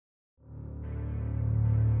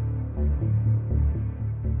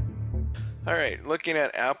All right, looking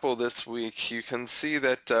at Apple this week, you can see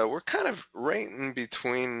that we're kind of right in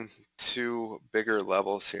between two bigger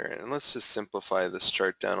levels here. And let's just simplify this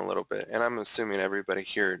chart down a little bit. And I'm assuming everybody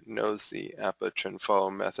here knows the APA trend follow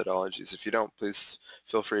methodologies. If you don't, please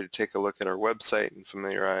feel free to take a look at our website and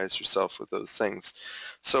familiarize yourself with those things.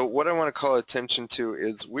 So what I want to call attention to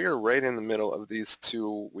is we are right in the middle of these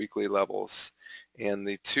two weekly levels. And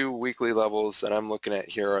the two weekly levels that I'm looking at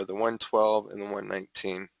here are the 112 and the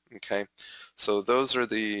 119. Okay, so those are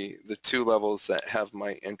the two levels that have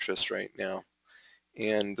my interest right now.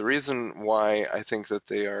 And the reason why I think that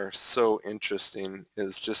they are so interesting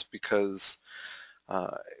is just because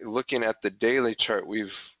looking at the daily chart,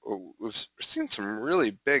 we've seen some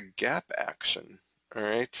really big gap action. All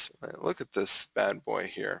right, look at this bad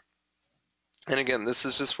boy here. And again, this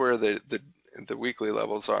is just where the weekly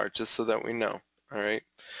levels are, just so that we know. All right,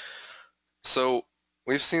 so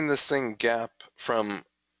we've seen this thing gap from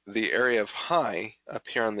the area of high up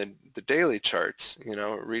here on the daily charts, you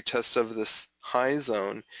know, retest of this high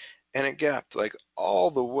zone, and it gapped like all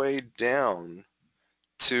the way down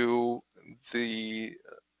to the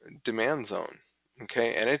demand zone,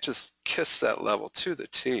 okay, and it just kissed that level to the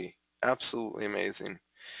T. Absolutely amazing.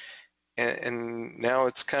 And now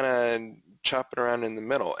it's kind of chopping around in the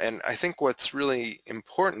middle. And I think what's really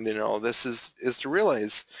important in all this is to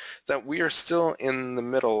realize that we are still in the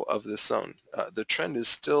middle of this zone. The trend is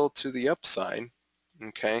still to the upside,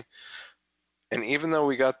 okay? And even though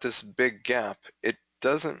we got this big gap, it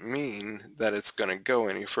doesn't mean that it's going to go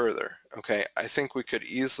any further, okay? I think we could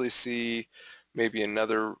easily see maybe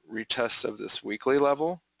another retest of this weekly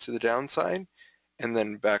level to the downside and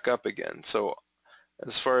then back up again. So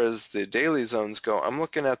as far as the daily zones go, I'm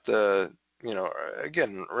looking at the, you know,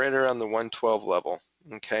 again, right around the 112 level,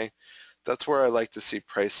 okay? That's where I like to see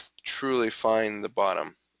price truly find the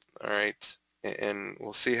bottom, all right? And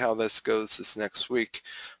we'll see how this goes this next week,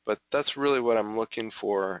 but that's really what I'm looking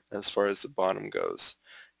for as far as the bottom goes.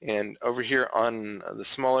 And over here on the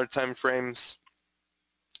smaller time frames,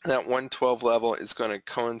 that 112 level is going to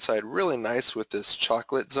coincide really nice with this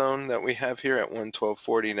chocolate zone that we have here at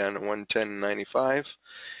 112.40 down to 110.95.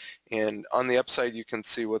 And on the upside, you can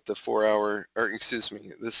see what the 4-hour, or excuse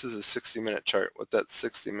me, this is a 60-minute chart, what that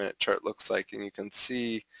 60-minute chart looks like. And you can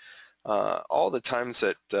see all the times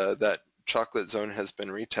that that chocolate zone has been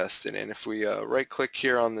retested. And if we right-click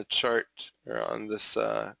here on the chart, or on this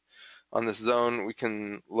zone, we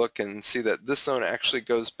can look and see that this zone actually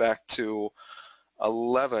goes back to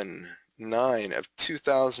 11/9 of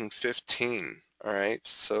 2015. All right,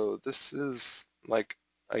 so this is like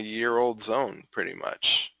a year-old zone pretty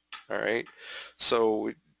much. All right,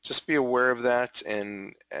 so just be aware of that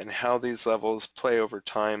and how these levels play over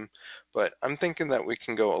time. But I'm thinking that we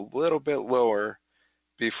can go a little bit lower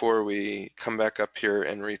before we come back up here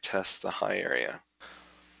and retest the high area.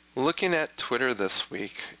 Looking at Twitter this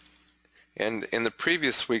week, and in the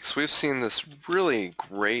previous weeks, we've seen this really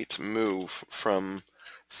great move from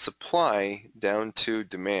supply down to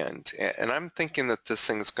demand. And I'm thinking that this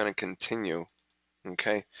thing is going to continue,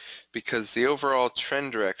 okay? Because the overall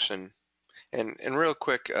trend direction, and real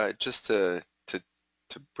quick, just to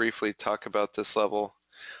briefly talk about this level,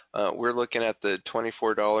 we're looking at the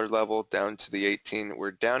 $24 level down to the 18.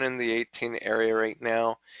 We're down in the 18 area right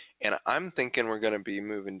now, and I'm thinking we're going to be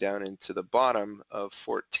moving down into the bottom of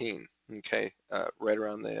 14. Okay, right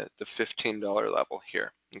around the $15 level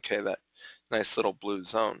here. Okay, that nice little blue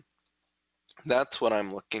zone. That's what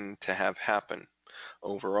I'm looking to have happen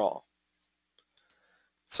overall.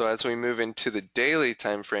 So as we move into the daily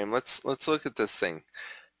time frame, let's look at this thing.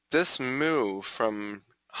 This move from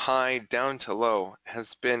high down to low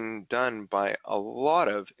has been done by a lot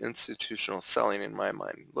of institutional selling in my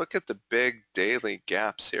mind. Look at the big daily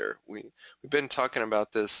gaps here. We've been talking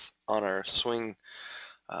about this on our swing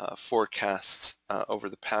forecasts over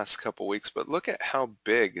the past couple weeks, but look at how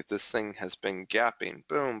big this thing has been gapping.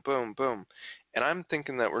 Boom, boom, boom. And I'm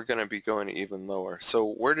thinking that we're going to be going even lower.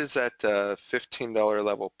 So where does that $15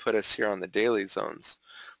 level put us here on the daily zones?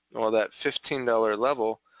 Well, that $15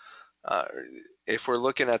 level, if we're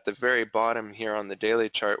looking at the very bottom here on the daily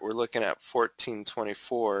chart, we're looking at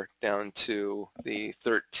 14.24 down to the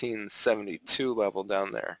 13.72 level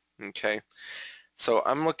down there, okay? So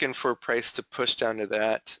I'm looking for a price to push down to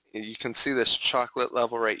that. You can see this chocolate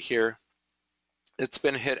level right here. It's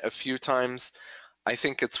been hit a few times. I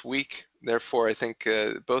think it's weak. Therefore, I think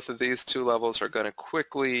both of these two levels are going to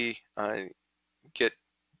quickly get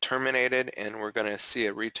terminated, and we're going to see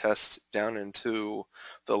a retest down into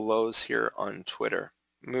the lows here on Twitter.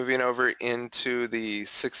 Moving over into the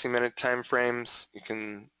 60-minute time frames, you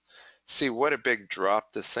can see what a big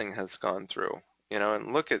drop this thing has gone through. you know,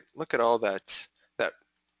 and look at all that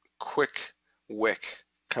quick wick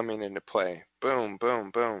coming into play. Boom,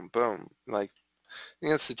 boom, boom, boom. Like,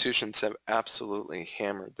 the institutions have absolutely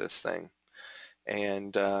hammered this thing.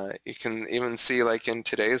 And you can even see, like in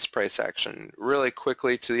today's price action, really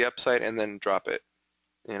quickly to the upside and then drop it.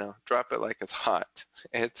 You know, drop it like it's hot.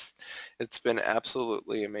 It's been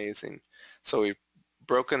absolutely amazing. So we've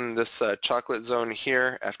broken this chocolate zone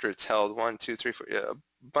here after it's held 1, 2, 3, 4, a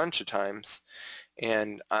bunch of times.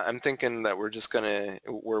 And I'm thinking that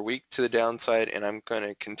we're weak to the downside, and I'm going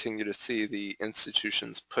to continue to see the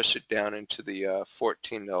institutions push it down into the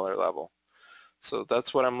 $14 level. So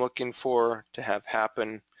that's what I'm looking for to have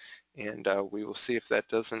happen, and we will see if that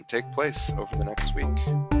doesn't take place over the next week.